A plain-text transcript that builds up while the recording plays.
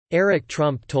Eric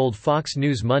Trump told Fox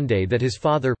News Monday that his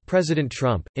father, President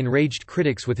Trump, enraged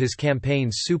critics with his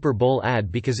campaign's Super Bowl ad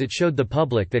because it showed the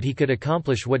public that he could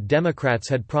accomplish what Democrats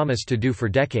had promised to do for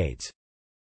decades.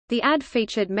 The ad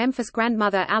featured Memphis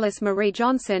grandmother Alice Marie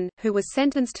Johnson, who was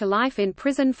sentenced to life in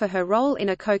prison for her role in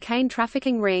a cocaine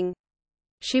trafficking ring.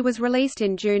 She was released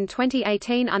in June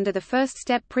 2018 under the First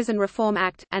Step Prison Reform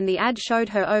Act, and the ad showed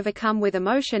her overcome with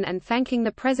emotion and thanking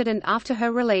the president after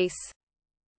her release.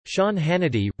 Sean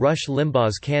Hannity, Rush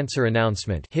Limbaugh's cancer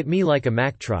announcement hit me like a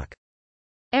Mack truck.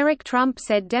 Eric Trump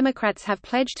said Democrats have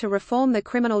pledged to reform the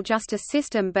criminal justice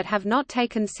system but have not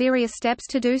taken serious steps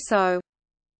to do so.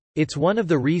 It's one of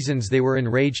the reasons they were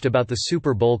enraged about the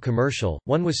Super Bowl commercial.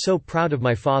 One was so proud of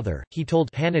my father, he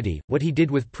told Hannity. What he did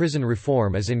with prison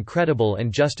reform is incredible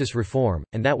and justice reform,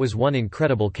 and that was one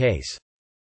incredible case.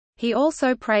 He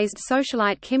also praised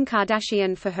socialite Kim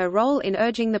Kardashian for her role in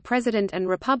urging the president and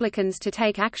Republicans to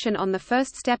take action on the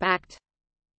First Step Act.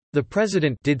 The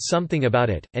president did something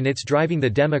about it, and it's driving the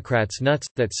Democrats nuts.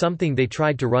 That's something they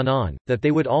tried to run on, that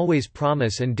they would always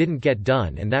promise and didn't get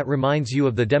done, and that reminds you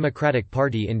of the Democratic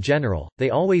Party in general. They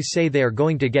always say they are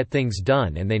going to get things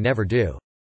done and they never do.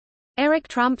 Eric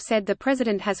Trump said the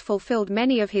president has fulfilled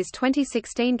many of his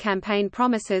 2016 campaign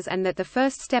promises and that the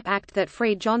First Step Act that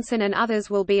freed Johnson and others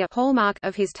will be a hallmark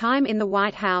of his time in the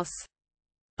White House.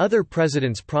 Other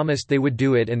presidents promised they would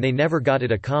do it and they never got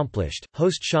it accomplished,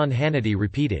 host Sean Hannity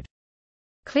repeated.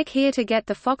 Click here to get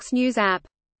the Fox News app.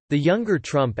 The younger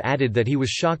Trump added that he was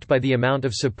shocked by the amount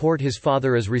of support his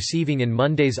father is receiving in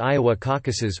Monday's Iowa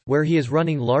caucuses, where he is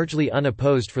running largely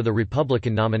unopposed for the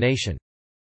Republican nomination.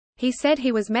 He said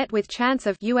he was met with chants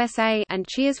of USA and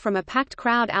cheers from a packed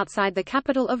crowd outside the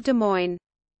capital of Des Moines.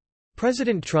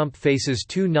 President Trump faces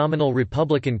two nominal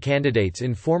Republican candidates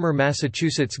in former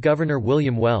Massachusetts Governor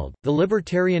William Weld, the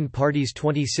Libertarian Party's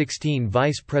 2016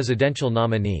 vice presidential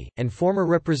nominee, and former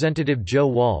Representative Joe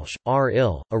Walsh,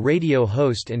 a radio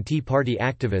host and Tea Party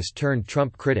activist turned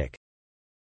Trump critic.